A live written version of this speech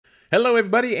Hello,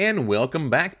 everybody, and welcome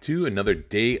back to another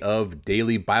day of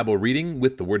daily Bible reading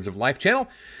with the Words of Life channel.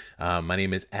 My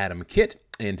name is Adam Kitt,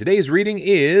 and today's reading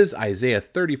is Isaiah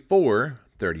 34,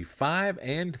 35,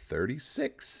 and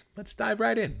 36. Let's dive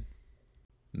right in.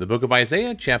 The book of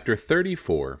Isaiah, chapter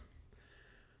 34.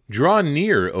 Draw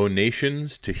near, O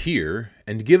nations, to hear,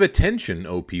 and give attention,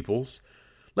 O peoples.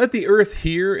 Let the earth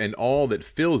hear and all that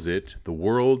fills it, the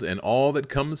world and all that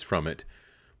comes from it.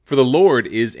 For the Lord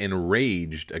is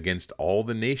enraged against all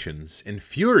the nations, and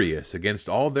furious against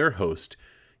all their host.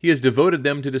 He has devoted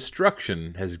them to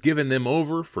destruction, has given them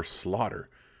over for slaughter.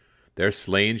 Their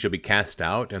slain shall be cast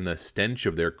out, and the stench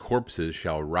of their corpses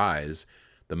shall rise.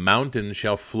 The mountains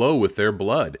shall flow with their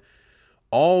blood.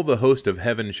 All the host of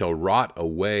heaven shall rot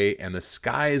away, and the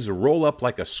skies roll up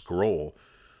like a scroll.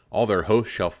 All their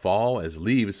hosts shall fall as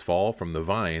leaves fall from the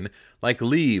vine, like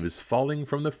leaves falling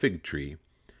from the fig tree.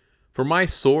 For my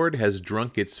sword has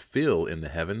drunk its fill in the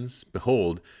heavens.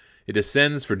 Behold, it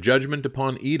descends for judgment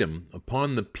upon Edom,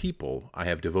 upon the people I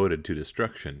have devoted to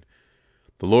destruction.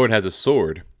 The Lord has a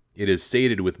sword. It is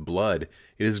sated with blood.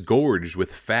 It is gorged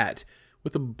with fat,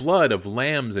 with the blood of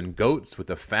lambs and goats, with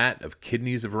the fat of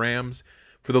kidneys of rams.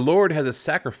 For the Lord has a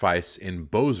sacrifice in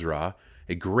Bozrah,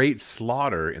 a great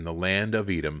slaughter in the land of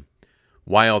Edom.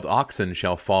 Wild oxen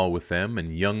shall fall with them,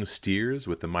 and young steers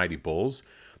with the mighty bulls.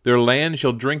 Their land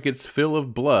shall drink its fill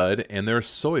of blood, and their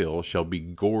soil shall be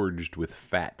gorged with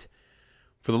fat.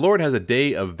 For the Lord has a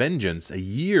day of vengeance, a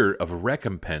year of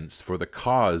recompense for the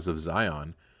cause of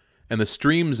Zion. And the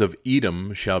streams of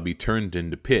Edom shall be turned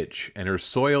into pitch, and her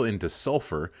soil into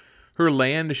sulfur. Her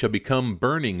land shall become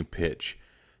burning pitch.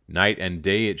 Night and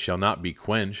day it shall not be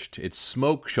quenched. Its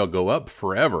smoke shall go up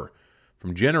forever.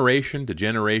 From generation to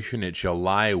generation it shall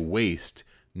lie waste.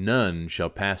 None shall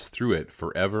pass through it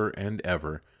forever and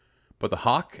ever. But the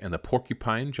hawk and the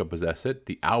porcupine shall possess it,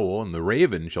 the owl and the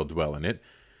raven shall dwell in it.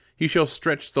 He shall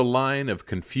stretch the line of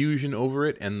confusion over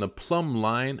it, and the plumb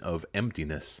line of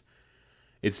emptiness.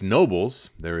 Its nobles,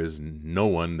 there is no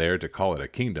one there to call it a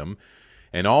kingdom,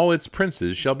 and all its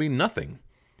princes shall be nothing.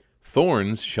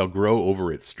 Thorns shall grow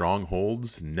over its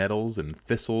strongholds, nettles and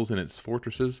thistles in its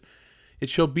fortresses. It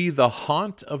shall be the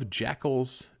haunt of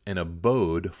jackals, an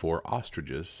abode for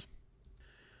ostriches.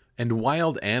 And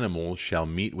wild animals shall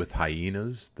meet with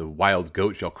hyenas. The wild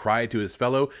goat shall cry to his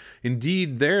fellow.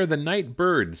 Indeed, there the night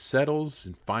bird settles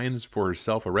and finds for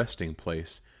herself a resting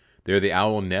place. There the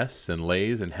owl nests and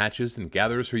lays and hatches and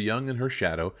gathers her young in her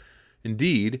shadow.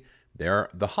 Indeed, there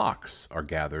the hawks are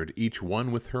gathered, each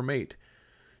one with her mate.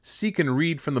 Seek and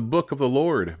read from the book of the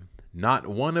Lord. Not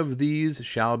one of these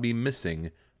shall be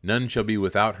missing. None shall be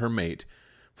without her mate.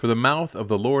 For the mouth of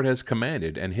the Lord has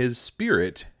commanded, and his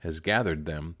spirit has gathered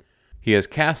them. He has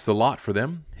cast the lot for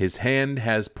them. His hand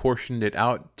has portioned it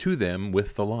out to them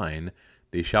with the line.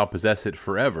 They shall possess it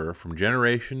forever. From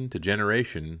generation to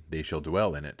generation they shall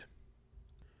dwell in it.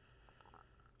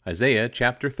 Isaiah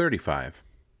chapter 35.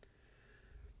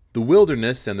 The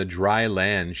wilderness and the dry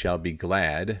land shall be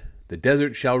glad. The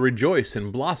desert shall rejoice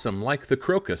and blossom like the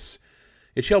crocus.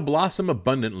 It shall blossom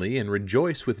abundantly and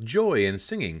rejoice with joy and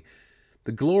singing.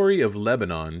 The glory of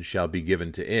Lebanon shall be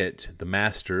given to it, the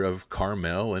master of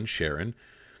Carmel and Sharon.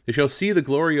 They shall see the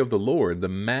glory of the Lord, the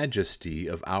majesty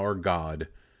of our God.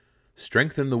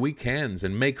 Strengthen the weak hands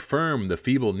and make firm the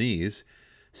feeble knees.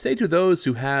 Say to those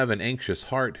who have an anxious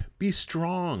heart, be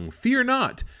strong, fear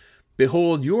not.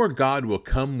 Behold, your God will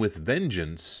come with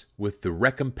vengeance, with the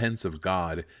recompense of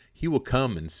God. He will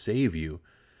come and save you.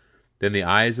 Then the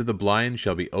eyes of the blind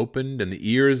shall be opened, and the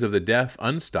ears of the deaf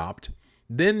unstopped.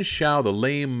 Then shall the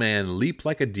lame man leap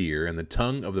like a deer, and the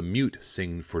tongue of the mute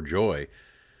sing for joy.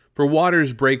 For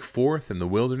waters break forth in the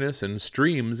wilderness, and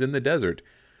streams in the desert.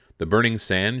 The burning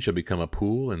sand shall become a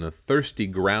pool, and the thirsty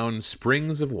ground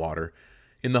springs of water.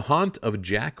 In the haunt of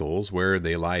jackals, where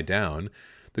they lie down,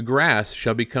 the grass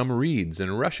shall become reeds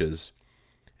and rushes.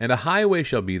 And a highway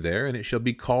shall be there, and it shall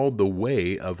be called the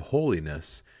Way of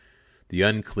Holiness. The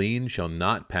unclean shall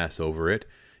not pass over it.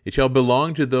 It shall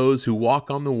belong to those who walk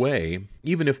on the way.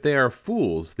 Even if they are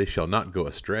fools, they shall not go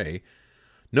astray.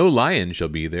 No lion shall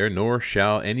be there, nor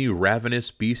shall any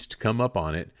ravenous beast come up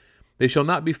on it. They shall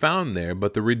not be found there,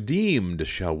 but the redeemed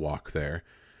shall walk there.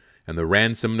 And the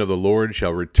ransomed of the Lord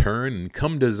shall return and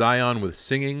come to Zion with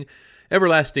singing.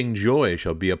 Everlasting joy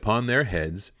shall be upon their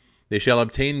heads. They shall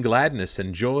obtain gladness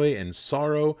and joy, and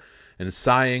sorrow and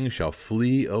sighing shall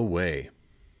flee away.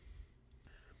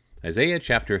 Isaiah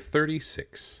chapter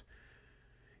 36.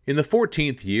 In the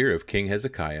 14th year of King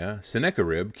Hezekiah,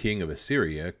 Sennacherib, king of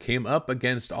Assyria, came up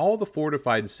against all the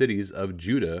fortified cities of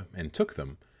Judah and took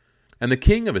them. And the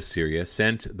king of Assyria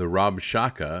sent the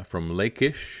Rabshakeh from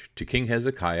Lachish to King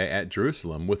Hezekiah at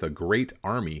Jerusalem with a great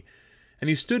army. And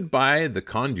he stood by the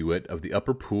conduit of the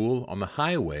upper pool on the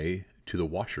highway to the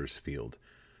washer's field.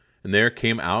 And there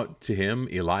came out to him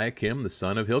Eliakim the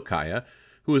son of Hilkiah,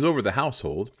 who was over the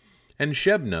household, and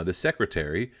Shebna the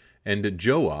secretary, and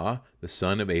Joah the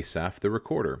son of Asaph the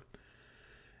recorder.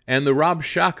 And the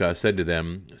Rabshakeh said to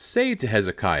them, Say to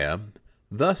Hezekiah,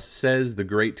 Thus says the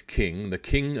great king, the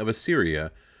king of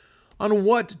Assyria, On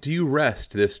what do you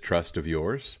rest this trust of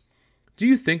yours? Do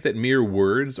you think that mere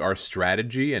words are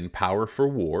strategy and power for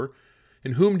war?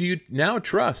 In whom do you now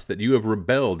trust that you have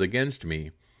rebelled against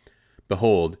me?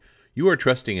 Behold, you are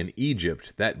trusting in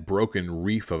Egypt, that broken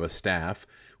reef of a staff,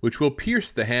 which will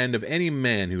pierce the hand of any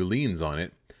man who leans on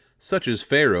it. Such is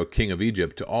Pharaoh, king of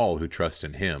Egypt, to all who trust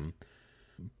in him.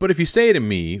 But if you say to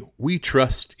me, We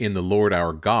trust in the Lord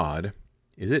our God,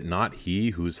 is it not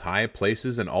he whose high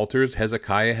places and altars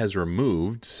Hezekiah has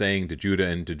removed, saying to Judah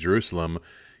and to Jerusalem,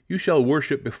 You shall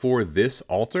worship before this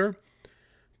altar?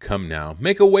 Come now,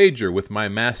 make a wager with my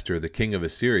master, the king of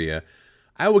Assyria.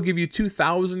 I will give you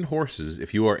 2,000 horses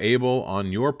if you are able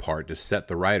on your part to set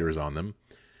the riders on them.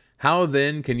 How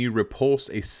then can you repulse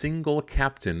a single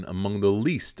captain among the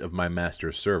least of my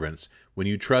master's servants, when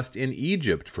you trust in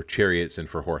Egypt for chariots and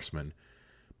for horsemen?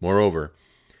 Moreover,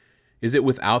 is it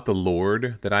without the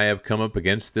Lord that I have come up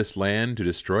against this land to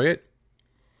destroy it?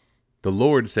 The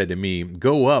Lord said to me,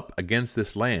 Go up against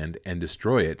this land and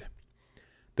destroy it.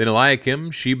 Then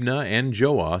Eliakim, Shebna, and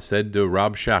Joah said to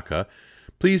Rabshakeh,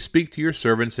 Please speak to your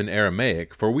servants in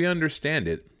Aramaic, for we understand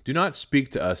it. Do not speak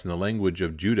to us in the language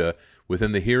of Judah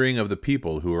within the hearing of the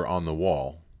people who are on the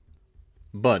wall.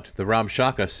 But the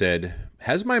Rabshakeh said,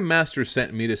 Has my master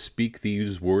sent me to speak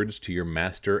these words to your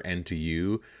master and to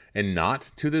you, and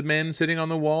not to the men sitting on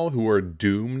the wall, who are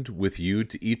doomed with you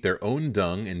to eat their own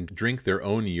dung and drink their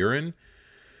own urine?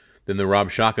 Then the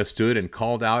Rabshakeh stood and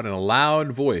called out in a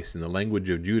loud voice in the language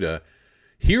of Judah,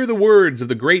 Hear the words of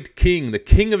the great king, the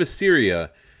king of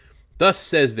Assyria. Thus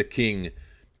says the king,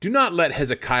 Do not let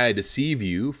Hezekiah deceive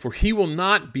you, for he will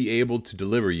not be able to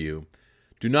deliver you.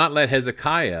 Do not let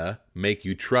Hezekiah make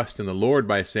you trust in the Lord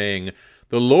by saying,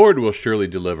 The Lord will surely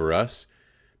deliver us.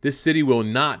 This city will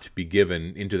not be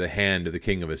given into the hand of the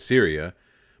king of Assyria.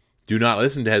 Do not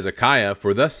listen to Hezekiah,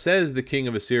 for thus says the king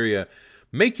of Assyria,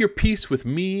 Make your peace with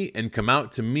me and come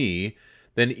out to me.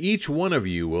 Then each one of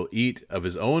you will eat of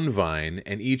his own vine,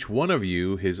 and each one of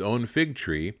you his own fig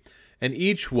tree, and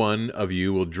each one of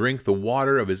you will drink the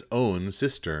water of his own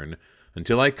cistern,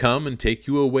 until I come and take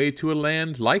you away to a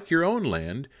land like your own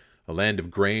land, a land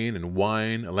of grain and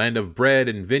wine, a land of bread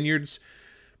and vineyards.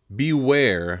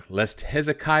 Beware lest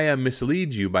Hezekiah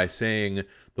mislead you by saying,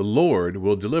 The Lord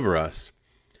will deliver us.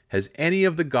 Has any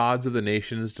of the gods of the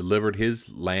nations delivered his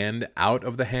land out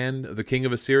of the hand of the king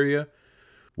of Assyria?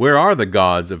 Where are the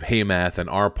gods of Hamath and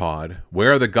Arpad?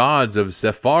 Where are the gods of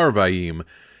Sepharvaim?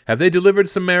 Have they delivered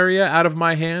Samaria out of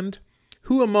my hand?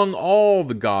 Who among all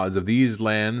the gods of these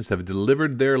lands have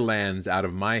delivered their lands out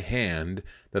of my hand,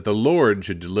 that the Lord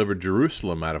should deliver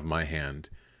Jerusalem out of my hand?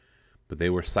 But they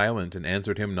were silent and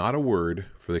answered him not a word,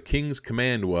 for the king's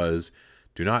command was,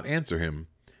 Do not answer him.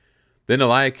 Then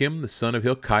Eliakim, the son of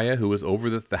Hilkiah, who was over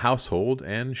the household,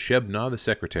 and Shebna the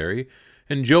secretary,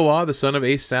 and Joah the son of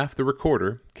Asaph the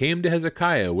recorder, came to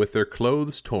Hezekiah with their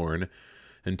clothes torn,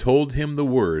 and told him the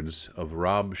words of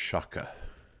Rabshakeh.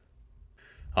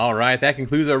 All right, that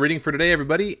concludes our reading for today,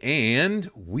 everybody,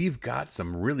 and we've got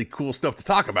some really cool stuff to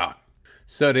talk about.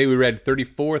 So today we read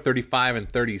 34, 35, and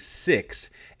 36,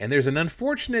 and there's an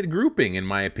unfortunate grouping, in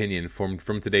my opinion, from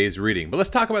today's reading. But let's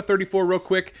talk about 34 real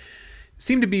quick.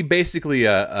 Seemed to be basically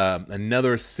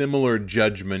another similar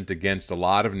judgment against a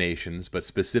lot of nations, but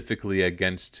specifically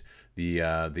against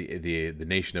the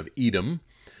nation of Edom.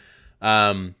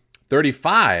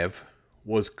 35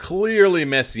 was clearly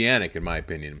messianic, in my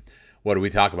opinion. What do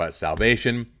we talk about?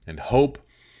 Salvation and hope.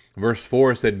 Verse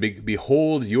 4 said,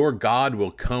 Behold, your God will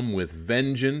come with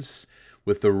vengeance.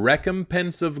 With the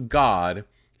recompense of God,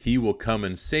 he will come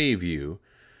and save you.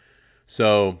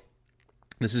 So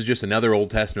this is just another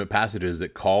Old Testament passage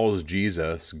that calls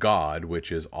Jesus God,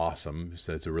 which is awesome.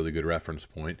 So it's a really good reference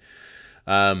point.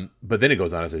 But then it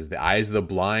goes on and says, The eyes of the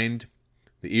blind,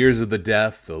 the ears of the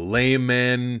deaf, the lame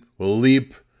men will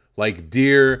leap like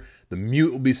deer. The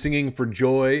mute will be singing for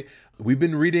joy. We've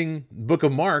been reading the book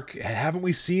of Mark. Haven't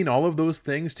we seen all of those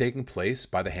things taking place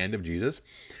by the hand of Jesus?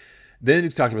 Then he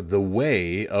talked about the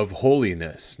way of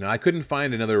holiness. Now, I couldn't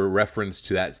find another reference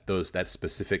to that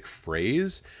specific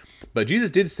phrase, but Jesus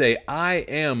did say, I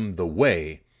am the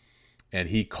way. and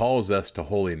he calls us to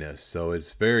holiness. So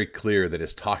it's very clear that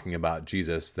it's talking about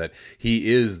Jesus, that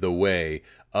he is the way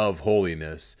of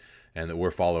holiness and that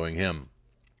we're following him.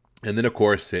 And then, of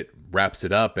course, it wraps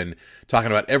it up and talking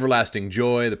about everlasting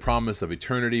joy, the promise of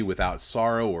eternity without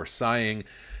sorrow or sighing.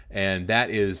 And that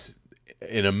is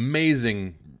an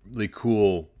amazingly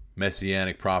cool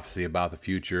Messianic prophecy about the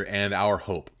future and our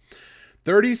hope.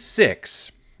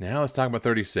 36. Now let's talk about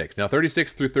 36. Now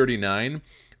 36 through 39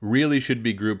 really should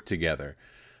be grouped together.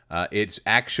 It's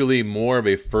actually more of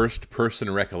a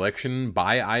first-person recollection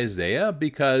by Isaiah,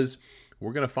 because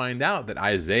we're going to find out that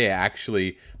Isaiah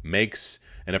actually makes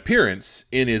an appearance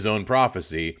in his own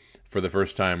prophecy for the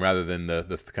first time, rather than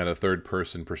the kind of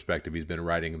third-person perspective he's been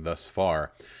writing thus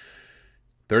far.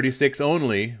 36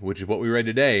 only, which is what we read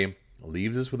today,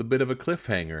 leaves us with a bit of a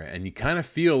cliffhanger, and you kind of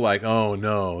feel like, oh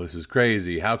no, this is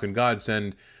crazy. How can God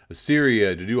send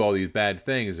Assyria to do all these bad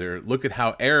things? Or look at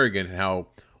how arrogant and how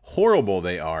horrible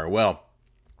they are. Well,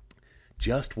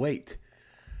 just wait.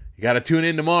 You got to tune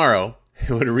in tomorrow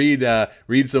and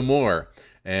read some more,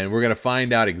 and we're going to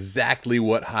find out exactly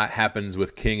what happens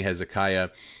with King Hezekiah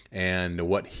and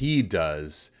what he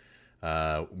does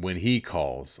when he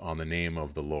calls on the name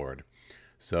of the Lord.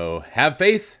 So have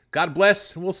faith, God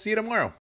bless, and we'll see you tomorrow.